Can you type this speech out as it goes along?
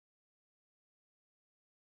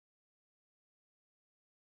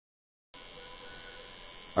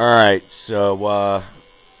Alright, so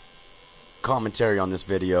commentary on this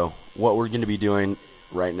video. What we're going to be doing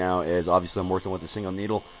right now is, obviously I'm working with a single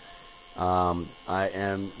needle. I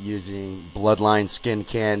am using Bloodline Skin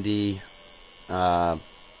Candy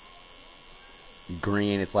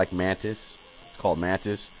green. It's like Mantis. It's called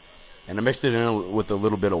Mantis. And I mixed it in with a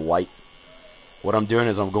little bit of white. What I'm doing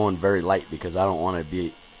is I'm going very light because I don't want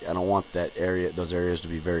those areas to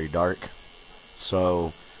be very dark.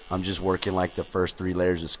 So I'm just working like the first 3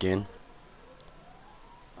 layers of skin.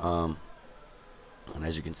 And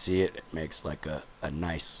as you can see, it makes like a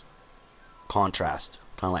nice contrast,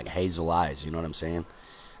 kind of like hazel eyes, you know what I'm saying?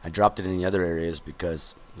 I dropped it in the other areas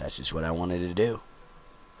because that's just what I wanted to do.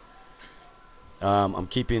 I'm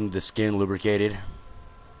keeping the skin lubricated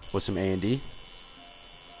with some A&D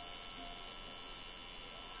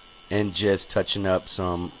and just touching up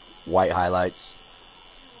some white highlights.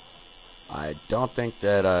 I don't think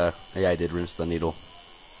that yeah, I did rinse the needle.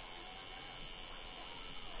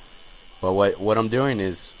 But what I'm doing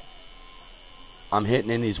is I'm hitting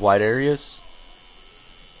in these white areas,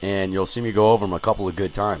 and you'll see me go over them a couple of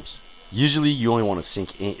good times. Usually you only want to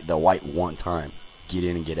sink in the white one time, get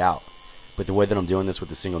in and get out. But the way that I'm doing this with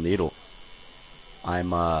the single needle,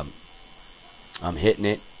 I'm hitting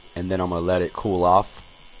it, and then I'm gonna let it cool off.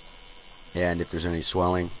 And if there's any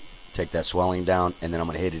swelling, take that swelling down, and then I'm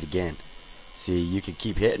gonna hit it again. See, you can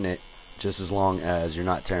keep hitting it just as long as you're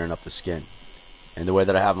not tearing up the skin. And the way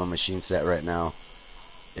that I have my machine set right now,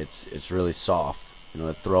 it's really soft. You know,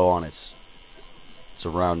 the throw on it's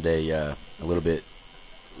around a little bit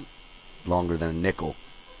longer than a nickel.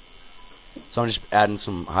 So I'm just adding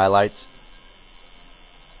some highlights,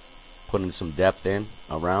 putting some depth in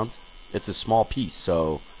around. It's a small piece,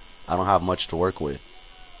 so I don't have much to work with.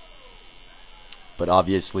 But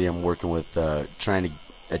obviously I'm working with trying to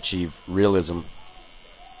achieve realism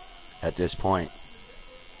at this point.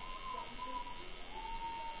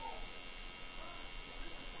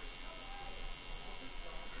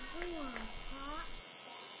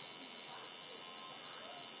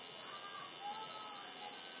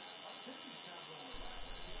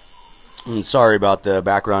 Sorry about the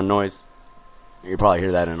background noise. You probably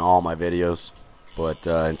hear that in all my videos. But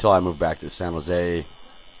until I move back to San Jose,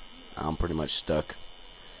 I'm pretty much stuck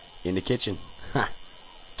in the kitchen.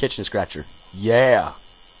 Kitchen scratcher. Yeah.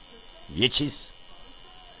 Bitches.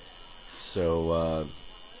 So,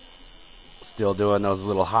 still doing those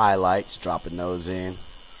little highlights, dropping those in.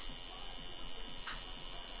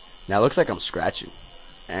 Now it looks like I'm scratching.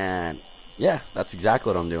 And yeah, that's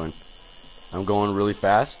exactly what I'm doing. I'm going really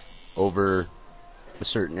fast over a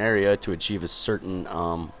certain area to achieve a certain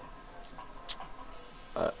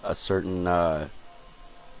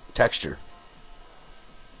texture,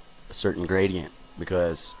 a certain gradient,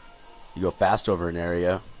 because you go fast over an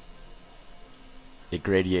area, it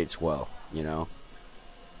gradiates well, you know,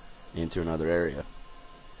 into another area.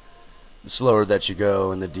 The slower that you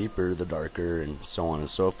go and the deeper, the darker, and so on and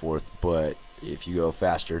so forth. But if you go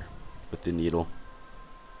faster with the needle,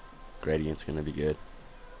 gradient's gonna be good.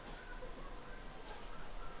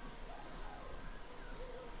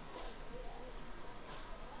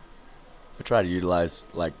 I try to utilize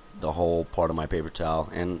like the whole part of my paper towel,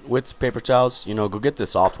 and with paper towels, you know, go get the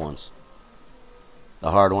soft ones. The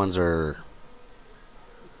hard ones are,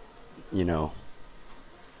 you know,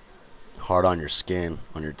 hard on your skin,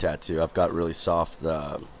 on your tattoo. I've got really soft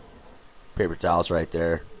paper towels right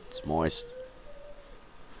there. It's moist.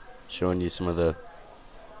 Showing you some of the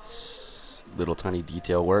little tiny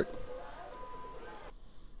detail work.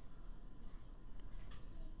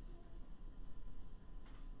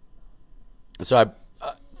 So I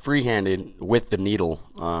freehanded with the needle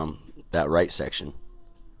that right section,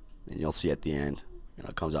 and you'll see at the end, you know,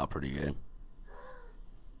 it comes out pretty good.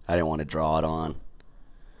 I didn't want to draw it on.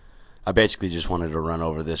 I basically just wanted to run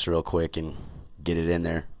over this real quick and get it in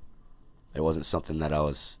there. It wasn't something that I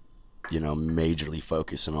was, you know, majorly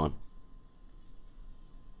focusing on.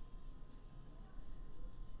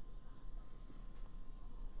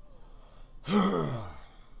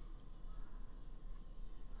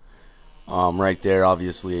 Right there,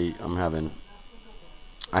 obviously,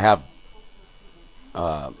 I have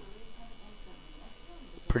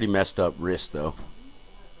pretty messed up wrist though,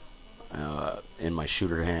 in my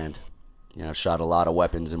shooter hand. You know, I've shot a lot of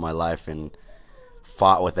weapons in my life and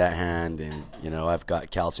fought with that hand, and you know, I've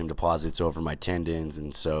got calcium deposits over my tendons,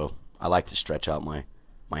 and so I like to stretch out my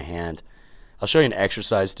hand. I'll show you an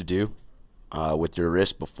exercise to do with your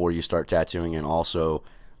wrist before you start tattooing, and also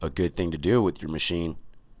a good thing to do with your machine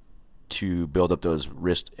to build up those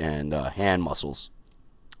wrist and hand muscles.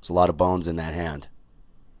 There's a lot of bones in that hand.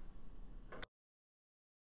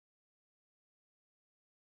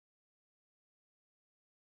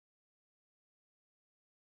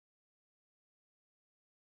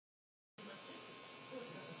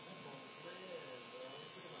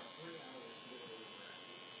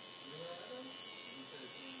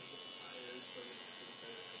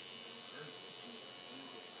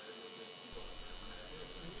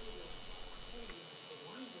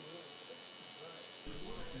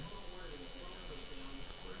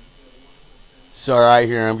 So right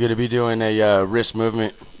here, I'm going to be doing a wrist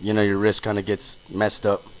movement. You know, your wrist kind of gets messed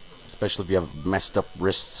up, especially if you have messed up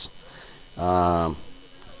wrists.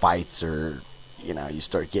 Fights, or, you know, you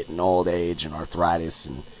start getting old age and arthritis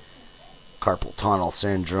and carpal tunnel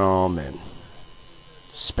syndrome and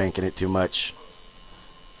spanking it too much.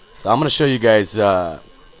 So I'm going to show you guys a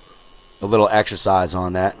little exercise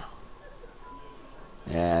on that,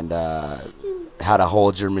 and how to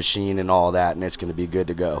hold your machine and all that, and it's going to be good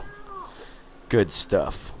to go. Good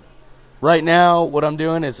stuff. Right now, what I'm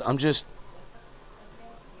doing is I'm just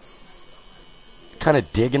kind of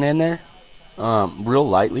digging in there, real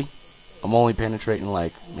lightly. I'm only penetrating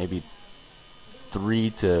like maybe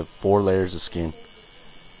 3 to 4 layers of skin.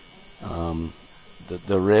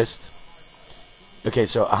 The wrist. Okay,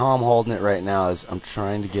 so how I'm holding it right now is I'm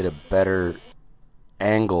trying to get a better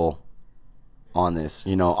angle on this.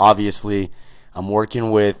 You know, obviously, I'm working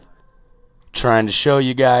with trying to show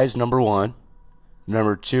you guys, number one.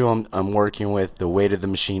 Number two, I'm working with the weight of the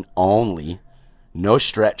machine only. No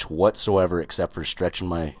stretch whatsoever, except for stretching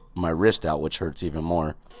my wrist out, which hurts even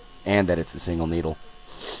more. And that it's a single needle.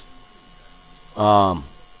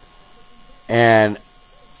 And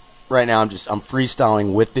right now I'm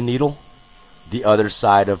freestyling with the needle. The other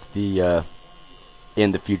side of the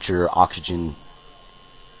in the future oxygen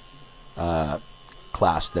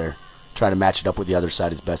clasp there. Try to match it up with the other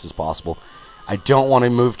side as best as possible. I don't want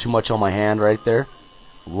to move too much on my hand right there.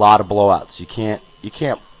 A lot of blowouts. You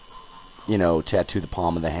can't, you know, tattoo the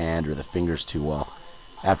palm of the hand or the fingers too well.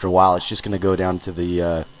 After a while, it's just going to go down to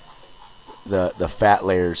the fat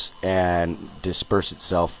layers and disperse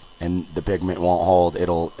itself, and the pigment won't hold.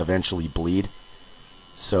 It'll eventually bleed.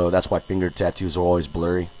 So that's why finger tattoos are always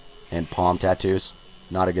blurry, and palm tattoos,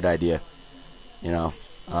 not a good idea. You know,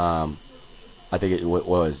 I think it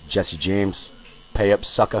was Jesse James, pay up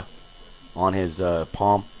sucker, on his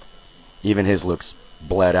palm. Even his looks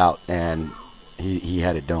bled out, and he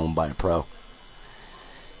had it done by a pro.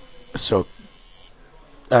 So,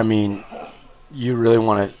 I mean, you really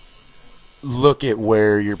want to look at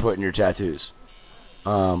where you're putting your tattoos.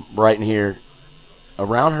 Right in here,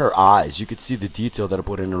 around her eyes, you could see the detail that I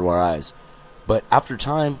put into her eyes. But after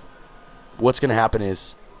time, what's going to happen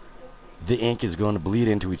is the ink is going to bleed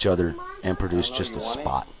into each other and produce just a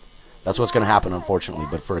spot. That's what's going to happen, unfortunately.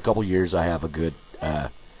 But for a couple years, I have a good,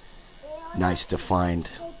 nice, defined,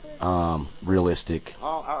 realistic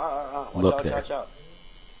look there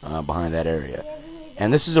behind that area.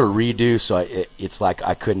 And this is a redo, so it's like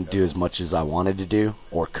I couldn't do as much as I wanted to do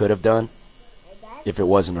or could have done if it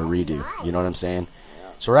wasn't a redo. You know what I'm saying?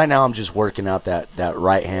 So right now I'm just working out that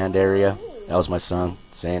right hand area. That was my son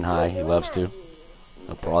saying hi. He loves to.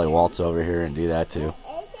 I'll probably waltz over here and do that too.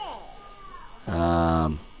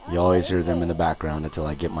 You always hear them in the background until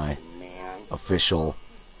I get my official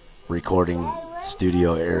recording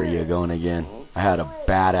studio area going again. I had a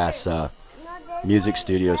badass music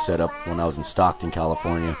studio set up when I was in Stockton,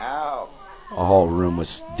 California. A whole room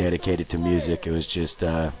was dedicated to music. It was just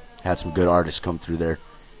had some good artists come through there.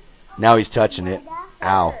 Now he's touching it.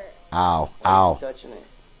 Ow, ow, ow.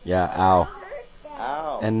 Yeah,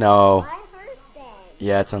 ow. And no.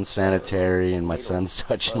 Yeah, it's unsanitary, and my son's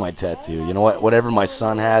touching my tattoo. You know what? Whatever my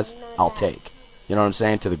son has, I'll take. You know what I'm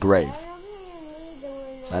saying? To the grave.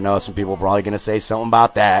 So I know some people are probably going to say something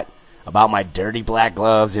about that, about my dirty black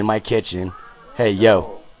gloves in my kitchen. Hey,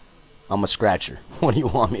 yo, I'm a scratcher. What do you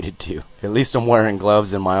want me to do? At least I'm wearing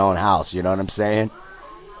gloves in my own house. You know what I'm saying?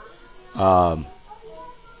 I'll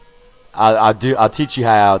teach you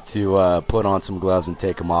how to put on some gloves and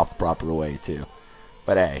take them off the proper way too.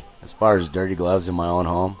 But hey, as far as dirty gloves in my own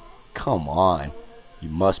home, come on. You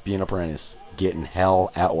must be an apprentice. Getting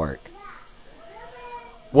hell at work.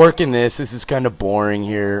 Working this is kind of boring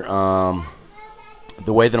here. The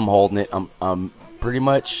way that I'm holding it, I'm pretty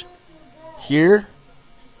much here.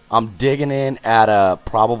 I'm digging in at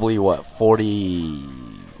probably what, 40,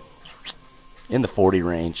 in the 40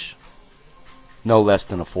 range. No less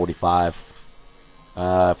than a 45.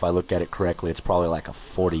 If I look at it correctly, it's probably like a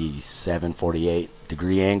 47, 48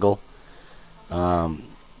 degree angle. I'm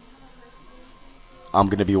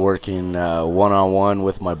going to be working one-on-one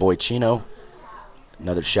with my boy Chino.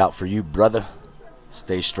 Another shout for you, brother.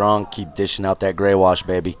 Stay strong. Keep dishing out that gray wash,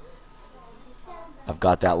 baby. I've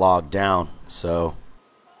got that logged down, so.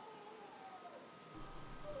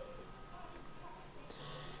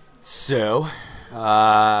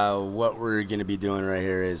 What we're going to be doing right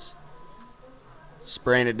here is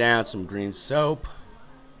spraying it down, some green soap.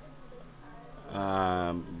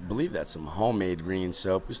 Believe that's some homemade green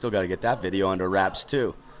soap. We still got to get that video under wraps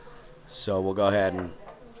too. So we'll go ahead and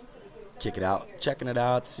kick it out, checking it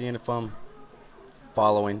out, seeing if I'm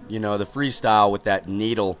following. You know, the freestyle with that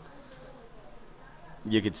needle,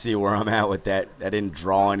 you could see where I'm at with that. I didn't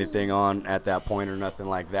draw anything on at that point or nothing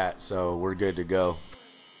like that, so we're good to go.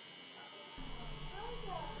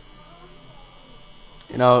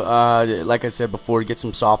 You know, like I said before, get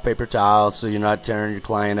some soft paper towels so you're not tearing your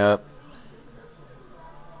client up.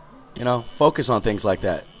 You know, focus on things like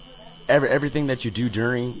that. Everything that you do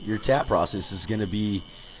during your tap process is going to be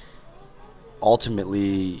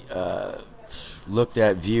ultimately looked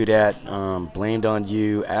at, viewed at, blamed on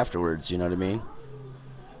you afterwards. You know what I mean?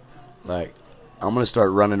 Like, I'm going to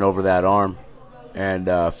start running over that arm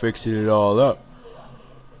and fixing it all up.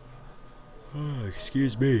 Oh,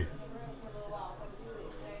 excuse me.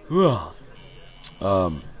 So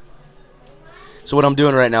what I'm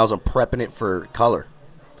doing right now is I'm prepping it for color.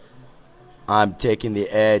 I'm taking the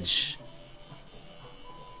edge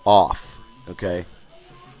off, okay?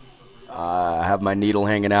 I have my needle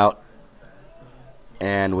hanging out,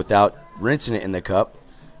 and without rinsing it in the cup,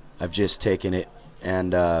 I've just taken it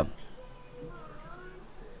and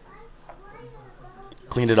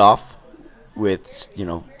cleaned it off with, you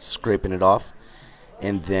know, scraping it off,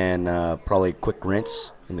 and then probably a quick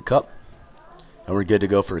rinse in the cup, and we're good to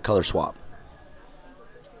go for a color swap.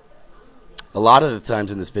 A lot of the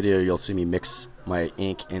times in this video, you'll see me mix my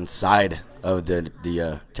ink inside of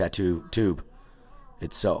the tattoo tube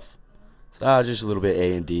itself. So just a little bit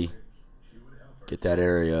A and D. Get that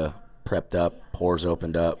area prepped up, pores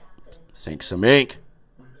opened up, sink some ink.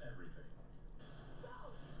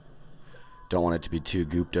 Don't want it to be too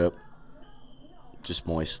gooped up, just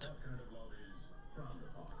moist.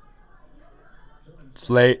 It's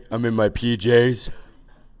late, I'm in my PJs.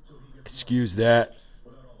 Excuse that.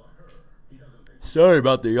 Sorry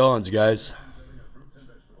about the yawns, guys.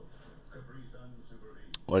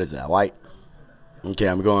 What is that, white? Okay,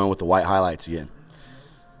 I'm going with the white highlights again.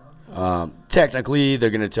 Technically, they're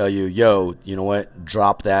going to tell you, yo, you know what?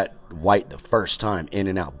 Drop that white the first time, in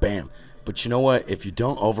and out, bam. But you know what? If you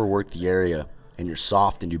don't overwork the area and you're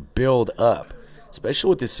soft and you build up, especially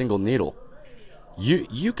with this single needle,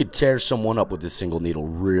 you could tear someone up with this single needle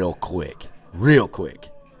real quick,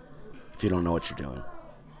 if you don't know what you're doing.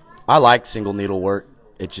 I like single needle work.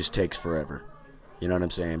 It just takes forever. You know what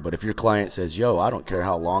I'm saying? But if your client says, yo, I don't care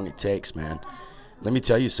how long it takes, man. Let me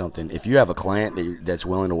tell you something. If you have a client that's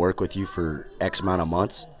willing to work with you for X amount of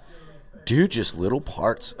months, do just little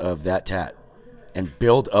parts of that tat and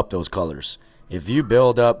build up those colors. If you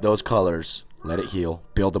build up those colors, let it heal,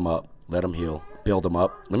 build them up, let them heal, build them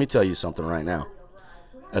up. Let me tell you something right now.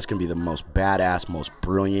 That's going to be the most badass, most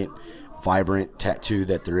brilliant, vibrant tattoo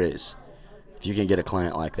that there is. If you can get a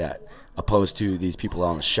client like that, opposed to these people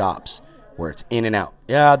on the shops where it's in and out.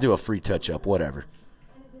 Yeah, I'll do a free touch-up, whatever.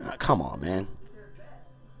 Come on, man.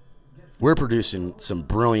 We're producing some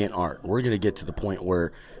brilliant art. We're going to get to the point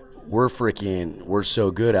where we're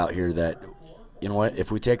so good out here that, you know what,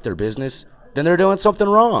 if we take their business, then they're doing something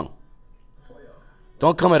wrong.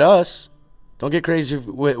 Don't come at us. Don't get crazy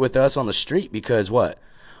with us on the street because what?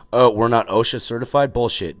 Oh, we're not OSHA certified?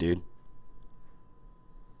 Bullshit, dude.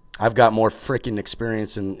 I've got more freaking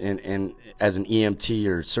experience in as an EMT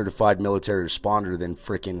or certified military responder than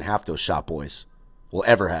freaking half those shop boys will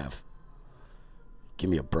ever have.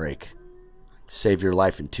 Give me a break. Save your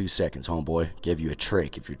life in 2 seconds, homeboy. Give you a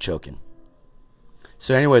trach if you're choking.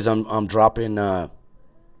 So anyways, I'm dropping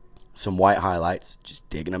some white highlights, just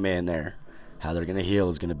digging them in there. How they're going to heal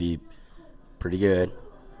is going to be pretty good.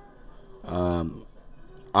 I'm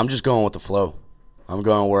just going with the flow. I'm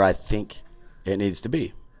going where I think it needs to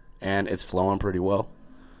be. And it's flowing pretty well.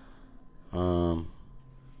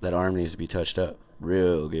 That arm needs to be touched up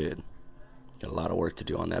real good. Got a lot of work to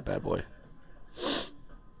do on that bad boy.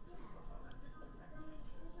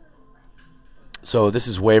 So this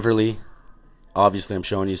is Waverly. Obviously, I'm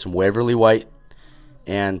showing you some Waverly white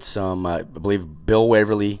and some, I believe, Bill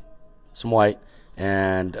Waverly, some white,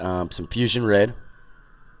 and some Fusion red.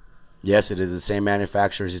 Yes, it is the same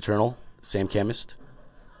manufacturer as Eternal, same chemist.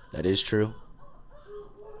 That is true.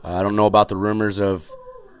 I don't know about the rumors of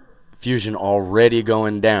Fusion already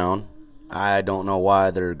going down. I don't know why.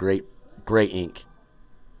 They're great ink.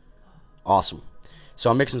 Awesome. So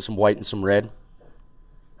I'm mixing some white and some red,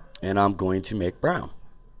 and I'm going to make brown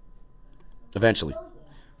eventually.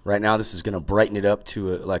 Right now, this is going to brighten it up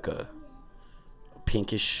to like a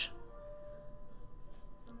pinkish,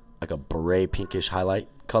 like a beret pinkish highlight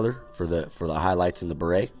color for the highlights in the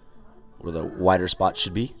beret, where the wider spots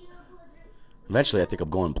should be. Eventually, I think I'm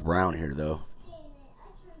going brown here, though.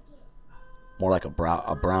 More like a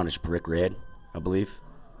brownish brick red, I believe.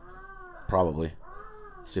 Probably.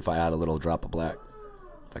 See if I add a little drop of black,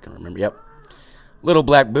 if I can remember. Yep. Little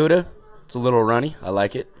black Buddha It's a little runny. I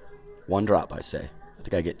like it. 1 drop, I say. I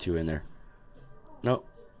think I get 2 in there. Nope.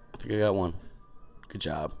 I think I got 1. Good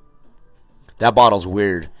job. That bottle's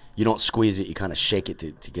weird. You don't squeeze it. You kind of shake it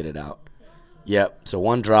to get it out. Yep. So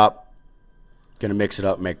 1 drop. Gonna mix it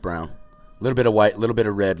up, make brown. A little bit of white, a little bit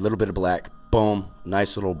of red, a little bit of black. Boom.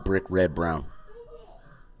 Nice little brick red brown.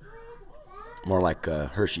 More like a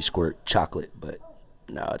Hershey Squirt chocolate, but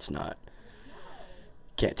no, it's not.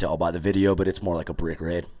 Can't tell by the video, but it's more like a brick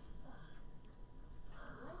red.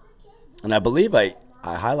 And I believe I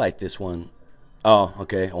highlight this one. Oh,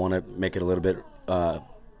 okay. I want to make it a little bit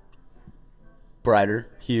brighter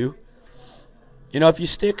hue. You know, if you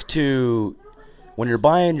stick to, when you're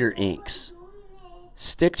buying your inks,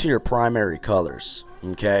 stick to your primary colors,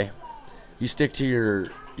 okay? You stick to your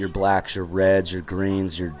blacks, your reds, your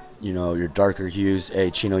greens, your darker hues.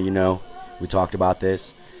 Hey, Chino, we talked about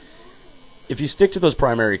this. If you stick to those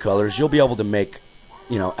primary colors, you'll be able to make,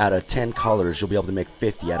 out of 10 colors, you'll be able to make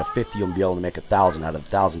 50. Out of 50, you'll be able to make 1,000. Out of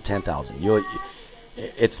 1,000, 10,000.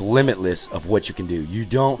 It's limitless of what you can do. You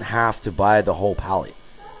don't have to buy the whole palette,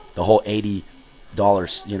 the whole $80,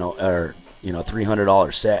 or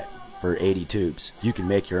 $300 set for 80 tubes. You can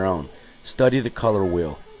make your own. Study the color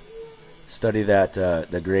wheel. Study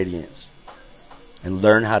the gradients, and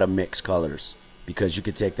learn how to mix colors, because you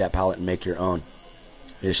could take that palette and make your own.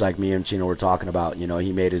 It's like me and Chino were talking about.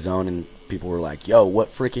 He made his own, and people were like, "Yo, what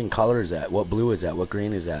freaking color is that? What blue is that? What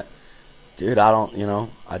green is that?" Dude, I don't.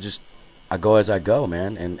 I go as I go,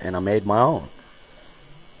 man, and I made my own.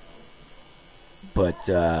 But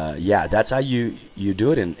yeah, that's how you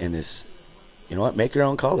do it in this. You know what? Make your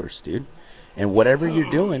own colors, dude. And whatever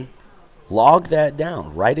you're doing, log that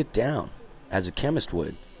down. Write it down, as a chemist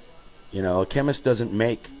would. A chemist doesn't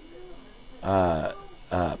make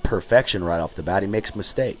perfection right off the bat. He makes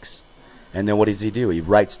mistakes. And then what does he do? He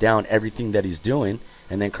writes down everything that he's doing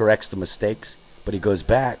and then corrects the mistakes. But he goes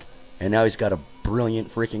back, and now he's got a brilliant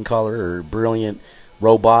freaking color, or brilliant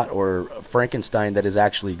robot, or Frankenstein that is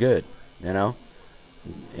actually good, And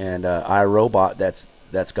iRobot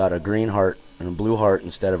that's got a green heart and a blue heart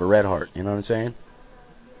instead of a red heart. You know what I'm saying?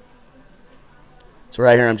 So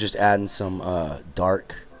right here I'm just adding some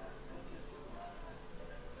dark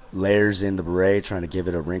layers in the beret, trying to give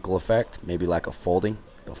it a wrinkle effect, maybe like the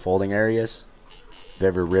folding areas. If you've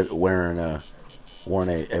ever worn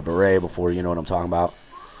a beret before, you know what I'm talking about.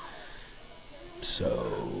 So,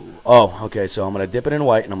 okay, so I'm going to dip it in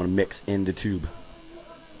white, and I'm going to mix in the tube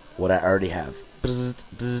what I already have.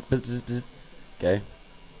 Okay.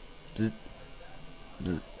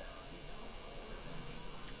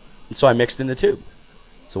 And so I mixed in the tube.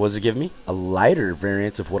 So what does it give me? A lighter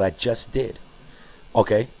variance of what I just did.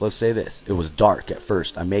 Okay, let's say this. It was dark at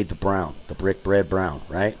first. I made the brown, the brick red brown,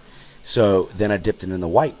 right? So then I dipped it in the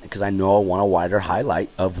white, because I know I want a wider highlight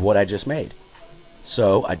of what I just made.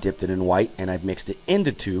 So I dipped it in white, and I mixed it in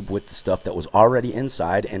the tube with the stuff that was already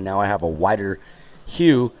inside, and now I have a wider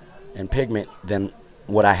hue and pigment than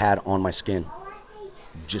what I had on my skin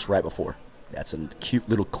just right before. That's a cute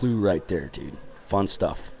little clue right there, dude. Fun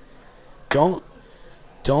stuff. Don't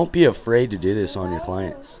be afraid to do this on your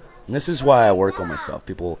clients. And this is why I work on myself.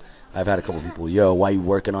 I've had a couple people, "Yo, why you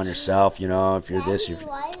working on yourself? If you're this,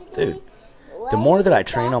 dude." The more that I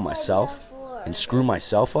train on myself and screw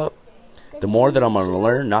myself up, the more that I'm going to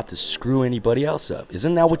learn not to screw anybody else up.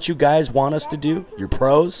 Isn't that what you guys want us to do? You're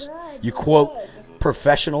pros? You quote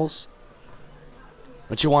professionals?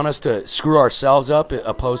 Don't you want us to screw ourselves up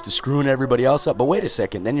opposed to screwing everybody else up? But wait a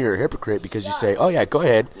second, then you're a hypocrite, because you say, "Oh yeah, go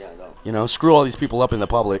ahead. Screw all these people up in the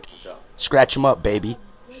public. Scratch them up, baby.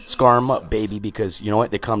 Scar them up, baby, because you know what?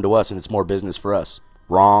 They come to us and it's more business for us."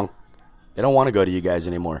 Wrong. They don't want to go to you guys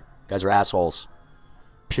anymore. You guys are assholes.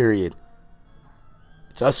 Period.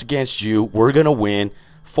 It's us against you. We're going to win.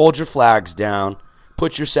 Fold your flags down.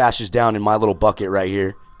 Put your sashes down in my little bucket right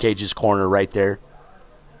here. Cage's corner right there.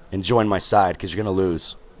 And join my side, because you're going to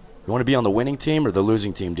lose. You want to be on the winning team or the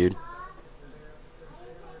losing team, dude?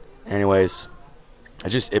 Anyways,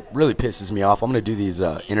 it really pisses me off. I'm going to do these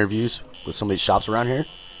interviews with some of these shops around here.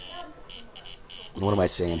 What am I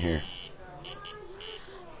saying here?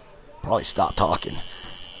 Probably stop talking.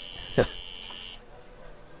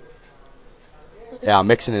 Yeah, I'm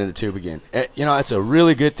mixing it in the tube again. It's a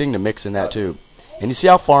really good thing to mix in that tube. And you see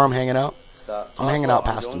how far I'm hanging out? I'm hanging out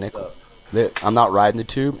past the nickel. I'm not riding the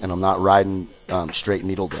tube, and I'm not riding straight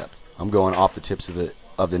needle depth. I'm going off the tips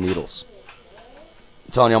of the needles.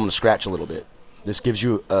 I'm telling you, I'm going to scratch a little bit. This gives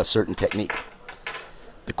you a certain technique.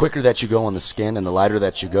 The quicker that you go on the skin and the lighter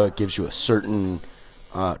that you go, it gives you a certain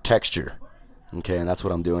texture. Okay, and that's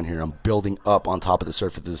what I'm doing here. I'm building up on top of the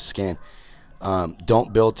surface of the skin.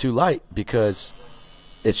 Don't build too light,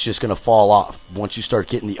 because it's just going to fall off. Once you start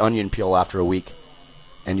getting the onion peel after a week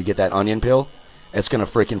and you get that onion peel, it's going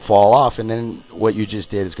to freaking fall off, and then what you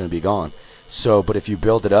just did is going to be gone. So, but if you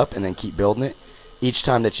build it up and then keep building it, each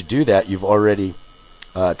time that you do that, you've already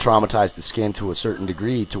traumatized the skin to a certain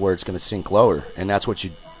degree to where it's going to sink lower, and that's what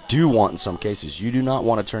you do want in some cases. You do not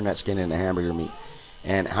want to turn that skin into hamburger meat,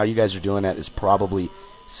 and how you guys are doing that is probably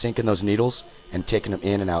sinking those needles and taking them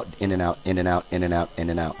in and out, in and out, in and out, in and out, in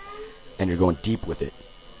and out, and you're going deep with it.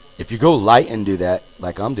 If you go light and do that,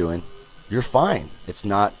 like I'm doing, you're fine. It's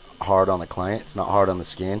not hard on the client. It's not hard on the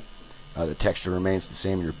skin. The texture remains the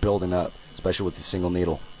same, and you're building up, especially with the single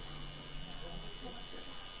needle.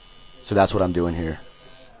 So that's what I'm doing here.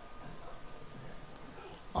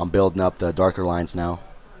 I'm building up the darker lines now,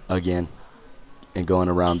 again, and going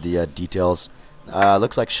around the details.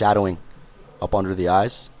 Looks like shadowing up under the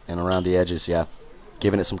eyes and around the edges, yeah.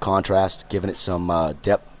 Giving it some contrast, giving it some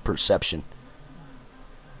depth perception.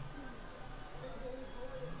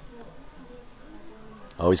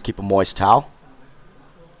 Always keep a moist towel.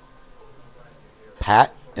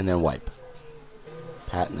 Pat and then wipe.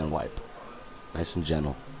 Pat and then wipe. Nice and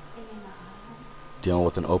gentle. Dealing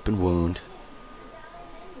with an open wound.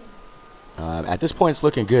 At this point, it's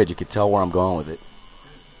looking good. You can tell where I'm going with it.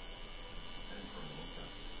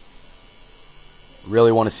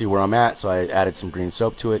 Really want to see where I'm at, so I added some green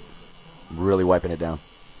soap to it. Really wiping it down.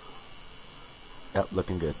 Yep,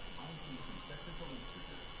 looking good.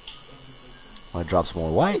 I'm going to drop some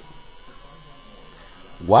more white.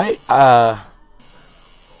 White,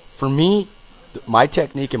 for me, my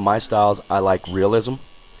technique and my styles, I like realism,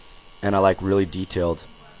 and I like really detailed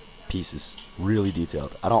pieces. Really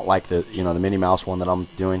detailed. I don't like the, the Minnie Mouse one that I'm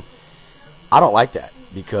doing. I don't like that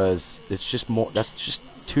because it's just more, that's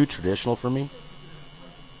just too traditional for me.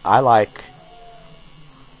 I like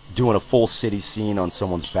doing a full city scene on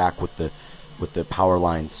someone's back with the power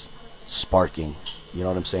lines sparking. You know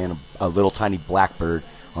what I'm saying? A little tiny blackbird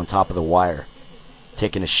on top of the wire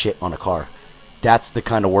taking a shit on a car. That's the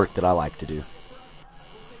kind of work that I like to do.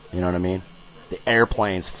 You know what I mean? The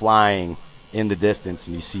airplanes flying in the distance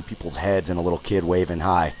and you see people's heads and a little kid waving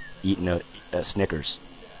hi, eating a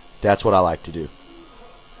Snickers. That's what I like to do.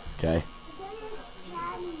 Okay?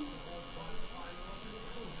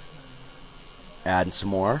 Adding some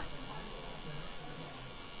more.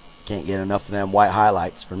 Can't get enough of them white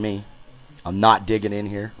highlights for me. I'm not digging in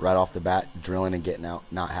here right off the bat, drilling and getting out.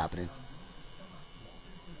 Not happening.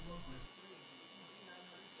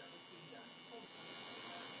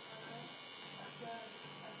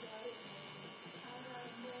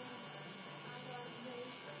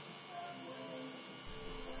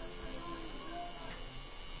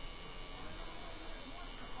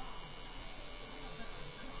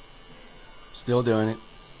 Still doing it.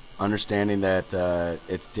 Understanding that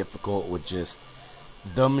it's difficult with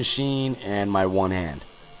just the machine and my one hand.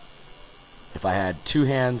 If I had two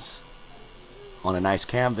hands on a nice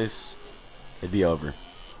canvas, it'd be over.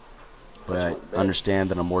 But understand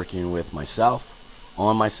that I'm working with myself,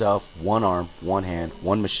 on myself, one arm, one hand,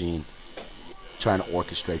 one machine, trying to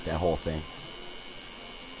orchestrate that whole thing.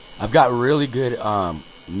 I've got really good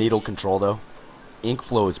needle control though. Ink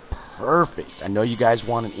flow is perfect. I know you guys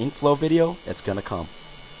want an ink flow video. That's gonna come,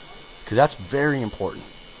 because that's very important.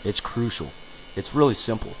 It's crucial. It's really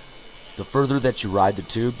simple. The further that you ride the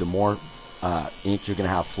tube, the more ink you're gonna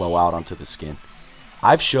have flow out onto the skin.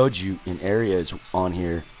 I've showed you in areas on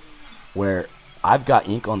here where I've got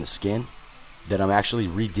ink on the skin that I'm actually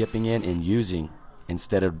redipping in and using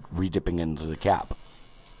instead of redipping into the cap.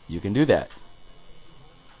 You can do that.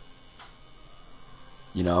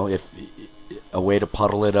 You know, if a way to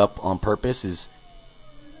puddle it up on purpose is,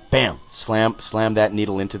 bam, slam that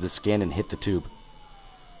needle into the skin and hit the tube.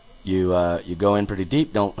 You go in pretty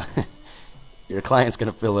deep. Don't your client's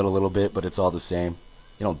gonna feel it a little bit, but it's all the same.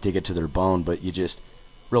 You don't dig it to their bone, but you just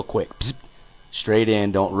real quick, straight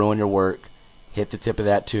in. Don't ruin your work. Hit the tip of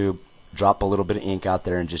that tube. Drop a little bit of ink out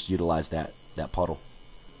there and just utilize that puddle.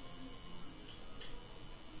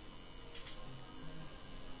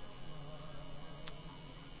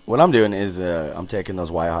 What I'm doing is I'm taking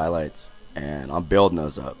those white highlights and I'm building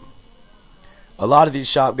those up. A lot of these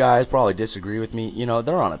shop guys probably disagree with me. You know,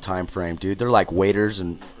 they're on a time frame, dude. They're like waiters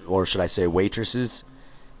or should I say waitresses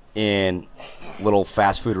in little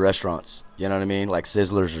fast food restaurants. You know what I mean? Like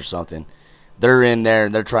Sizzlers or something. They're in there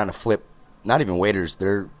and they're trying to flip, not even waiters,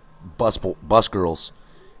 they're bus girls,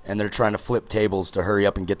 and they're trying to flip tables to hurry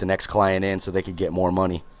up and get the next client in so they can get more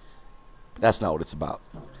money. But that's not what it's about.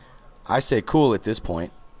 I say cool at this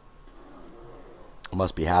point. I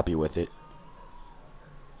must be happy with it.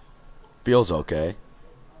 Feels okay.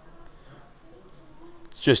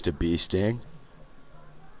 It's just a bee sting.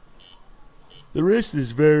 The wrist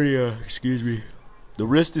is very, excuse me. The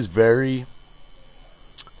wrist is very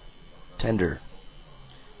tender.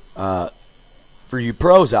 For you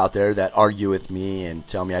pros out there that argue with me and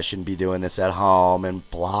tell me I shouldn't be doing this at home and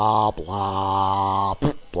blah, blah,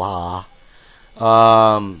 blah.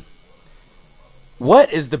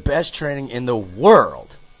 What is the best training in the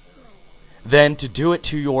world than to do it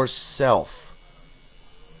to yourself?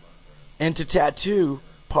 And to tattoo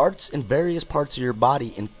parts and various parts of your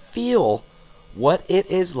body and feel what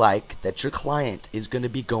it is like that your client is going to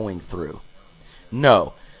be going through.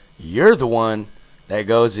 No, you're the one that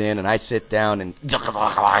goes in and I sit down and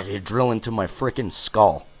you drill into my freaking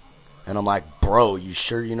skull. And I'm like, bro, you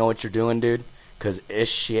sure you know what you're doing, dude? Because this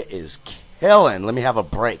shit is killing. Let me have a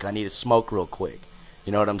break. I need to smoke real quick.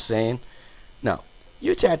 You know what I'm saying? No.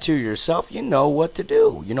 You tattoo yourself, you know what to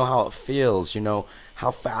do. You know how it feels. You know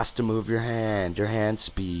how fast to move your hand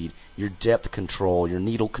speed, your depth control, your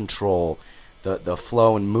needle control, the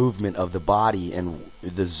flow and movement of the body and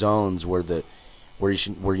the zones where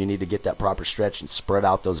you need to get that proper stretch and spread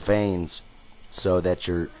out those veins so that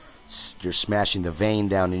you're smashing the vein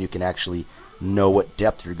down and you can actually know what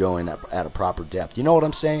depth you're going at a proper depth. You know what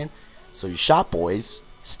I'm saying? So you shop boys,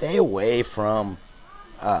 stay away from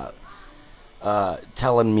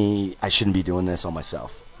telling me I shouldn't be doing this on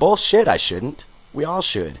myself. Bullshit, I shouldn't. We all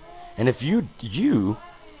should. And if you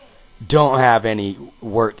don't have any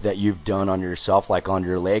work that you've done on yourself, like on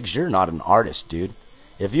your legs, you're not an artist, dude.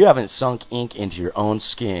 If you haven't sunk ink into your own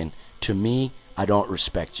skin, to me, I don't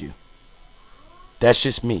respect you. That's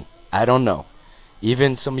just me. I don't know.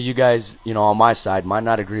 Even some of you guys, you know, on my side might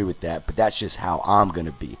not agree with that, but that's just how I'm going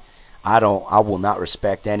to be. I will not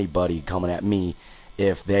respect anybody coming at me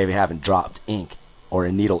if they haven't dropped ink or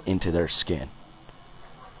a needle into their skin.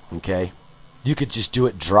 Okay? You could just do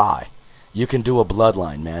it dry. You can do a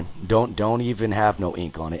bloodline, man. Don't even have no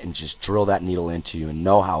ink on it and just drill that needle into you and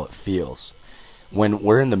know how it feels. When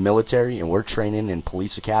we're in the military and we're training in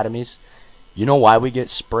police academies, you know why we get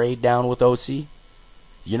sprayed down with OC?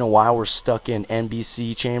 You know why we're stuck in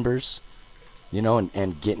NBC chambers? You know,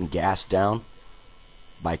 and getting gassed down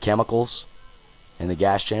by chemicals in the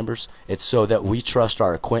gas chambers? It's so that we trust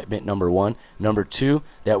our equipment, number one. Number two,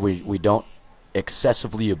 that we don't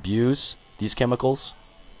excessively abuse these chemicals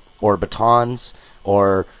or batons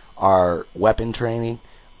or our weapon training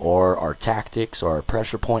or our tactics or our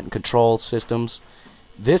pressure point and control systems.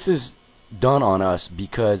 This is done on us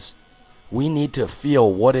because we need to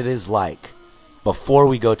feel what it is like before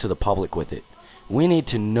we go to the public with it. We need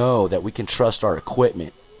to know that we can trust our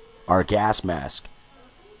equipment, our gas mask,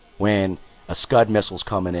 when a Scud missile's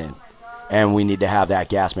coming in and we need to have that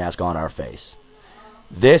gas mask on our face.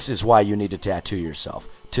 This is why you need to tattoo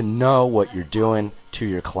yourself, to know what you're doing to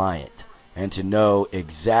your client and to know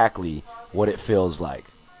exactly what it feels like.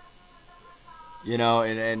 You know,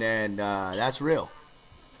 and that's real.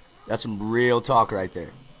 That's some real talk right there.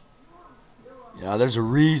 You know, there's a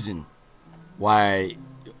reason why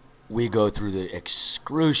we go through the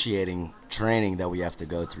excruciating training that we have to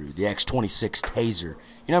go through. The X-26 taser.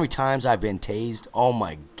 You know how many times I've been tased? Oh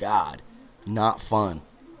my God. Not fun.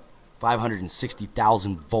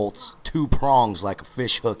 560,000 volts. 2 prongs like a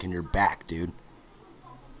fish hook in your back, dude.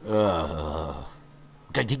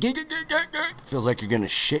 Feels like you're gonna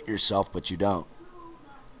shit yourself, but you don't.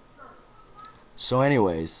 So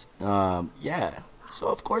anyways, yeah. So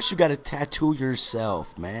of course you gotta tattoo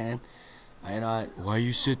yourself, man. Why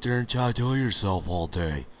you sit there and tattoo yourself all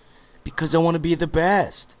day? Because I want to be the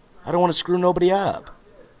best. I don't want to screw nobody up.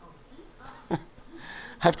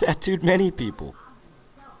 I've tattooed many people.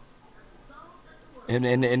 And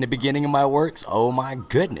in the beginning of my works, oh my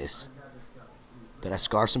goodness. Did I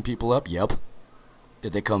scar some people up? Yep.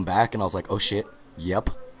 Did they come back and I was like, oh shit?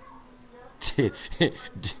 Yep.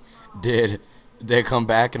 Did they come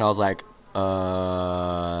back and I was like,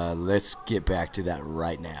 let's get back to that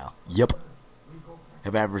right now. Yep.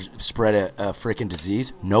 Have I ever spread a freaking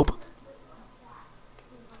disease? Nope.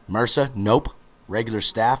 MRSA? Nope. Regular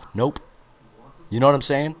staph? Nope. You know what I'm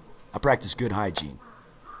saying? I practice good hygiene.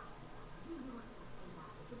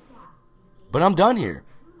 But I'm done here.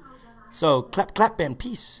 So, clap, clap, and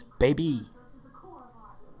peace, baby.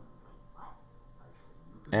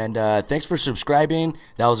 And thanks for subscribing.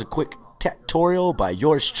 That was a quick tutorial by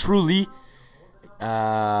yours truly.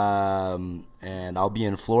 And I'll be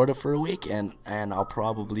in Florida for a week, and I'll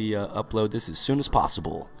probably upload this as soon as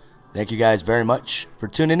possible. Thank you guys very much for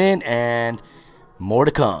tuning in, and more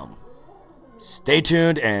to come. Stay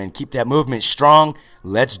tuned and keep that movement strong.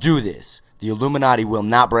 Let's do this. The Illuminati will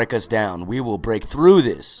not break us down. We will break through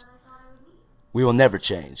this. We will never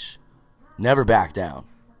change. Never back down.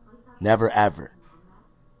 Never ever.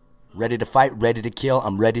 Ready to fight, ready to kill.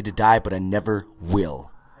 I'm ready to die, but I never will.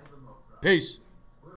 Peace.